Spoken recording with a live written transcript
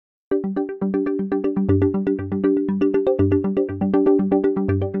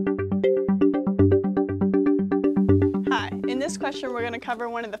question, we're going to cover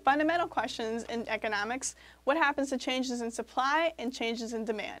one of the fundamental questions in economics: what happens to changes in supply and changes in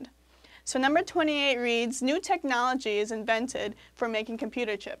demand? So number 28 reads, new technology is invented for making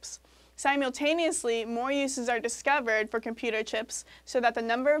computer chips. Simultaneously, more uses are discovered for computer chips so that the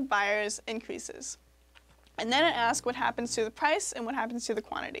number of buyers increases. And then it asks what happens to the price and what happens to the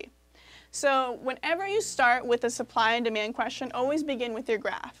quantity. So whenever you start with a supply and demand question, always begin with your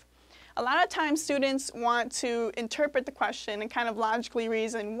graph. A lot of times students want to interpret the question and kind of logically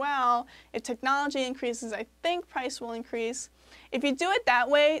reason, well, if technology increases, I think price will increase. If you do it that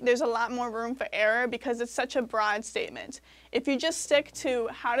way, there's a lot more room for error because it's such a broad statement. If you just stick to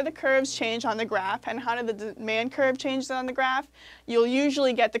how do the curves change on the graph and how do the demand curve change on the graph, you'll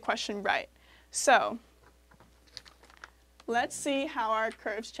usually get the question right. So let's see how our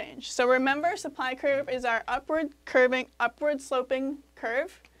curves change. So remember, supply curve is our upward sloping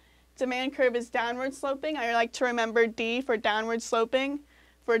curve. Demand curve is downward sloping. I like to remember D for downward sloping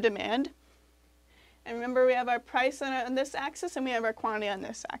for demand. And remember, we have our price on this axis and we have our quantity on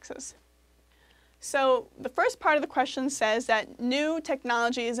this axis. So the first part of the question says that new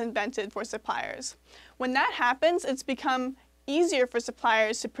technology is invented for suppliers. When that happens, it's become easier for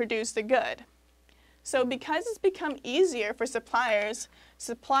suppliers to produce the good. So because it's become easier for suppliers,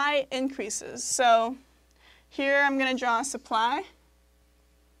 supply increases. So here I'm going to draw supply.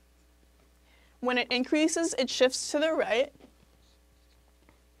 When it increases, it shifts to the right.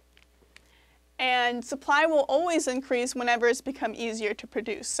 And supply will always increase whenever it's become easier to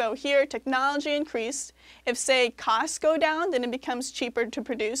produce. So here, technology increased. If, say, costs go down, then it becomes cheaper to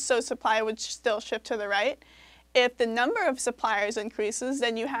produce, so supply would still shift to the right. If the number of suppliers increases,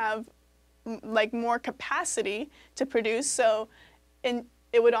 then you have more capacity to produce, so it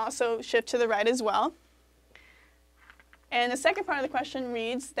would also shift to the right as well. And the second part of the question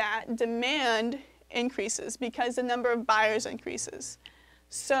reads that demand increases because the number of buyers increases.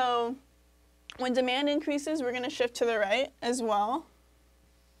 So when demand increases, we're going to shift to the right as well.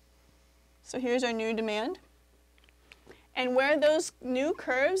 So here's our new demand. And where those new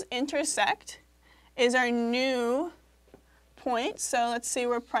curves intersect is our new point. So let's see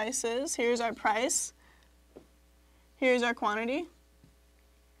where price is. Here's our price. Here's our quantity.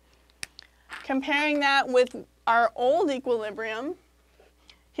 Comparing that with our old equilibrium,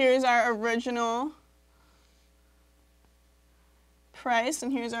 here's our original price,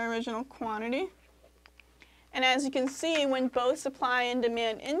 and here's our original quantity. And as you can see, when both supply and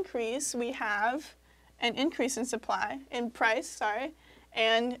demand increase, we have an increase in supply, in price,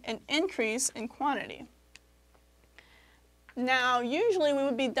 and an increase in quantity. Now, usually we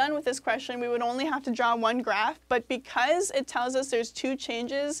would be done with this question. We would only have to draw one graph, but because it tells us there's two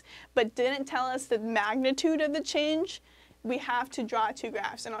changes, but didn't tell us the magnitude of the change, we have to draw two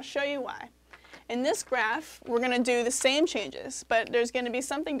graphs, and I'll show you why. In this graph, we're going to do the same changes, but there's going to be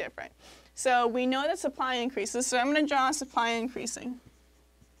something different. So we know that supply increases, so I'm going to draw supply increasing.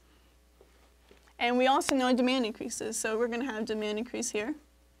 And we also know demand increases, so we're going to have demand increase here.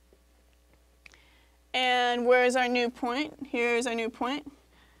 And where's our new point? Here's our new point.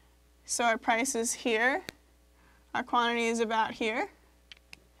 So our price is here. Our quantity is about here.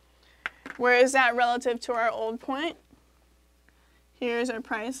 Where is that relative to our old point? Here's our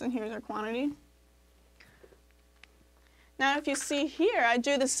price and here's our quantity. Now if you see here, I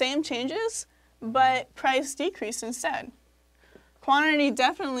do the same changes, but price decreased instead. Quantity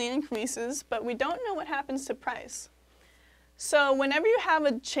definitely increases, but we don't know what happens to price. So whenever you have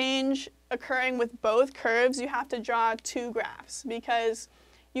a change occurring with both curves, you have to draw two graphs because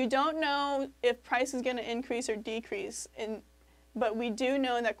you don't know if price is going to increase or decrease, but we do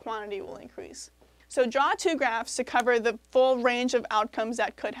know that quantity will increase. So draw two graphs to cover the full range of outcomes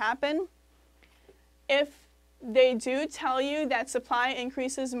that could happen. If they do tell you that supply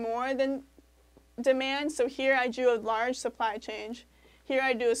increases more than demand, so here I drew a large supply change, here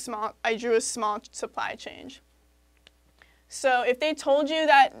I drew a small supply change. So if they told you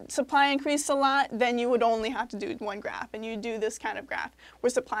that supply increased a lot, then you would only have to do one graph, and you do this kind of graph where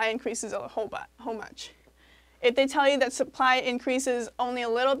supply increases a whole much. If they tell you that supply increases only a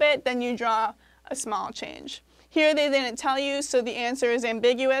little bit, then you draw a small change. Here they didn't tell you, so the answer is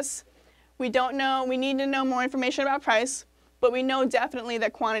ambiguous. We don't know. We need to know more information about price, but we know definitely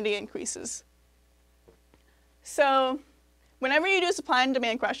that quantity increases. So whenever you do a supply and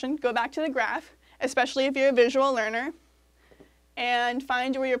demand question, go back to the graph, especially if you're a visual learner, and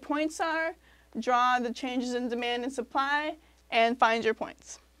find where your points are, draw the changes in demand and supply, and find your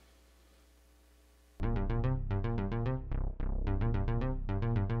points.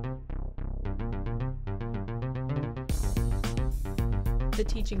 The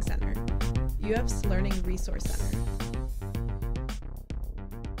Teaching Center, UF's Learning Resource Center.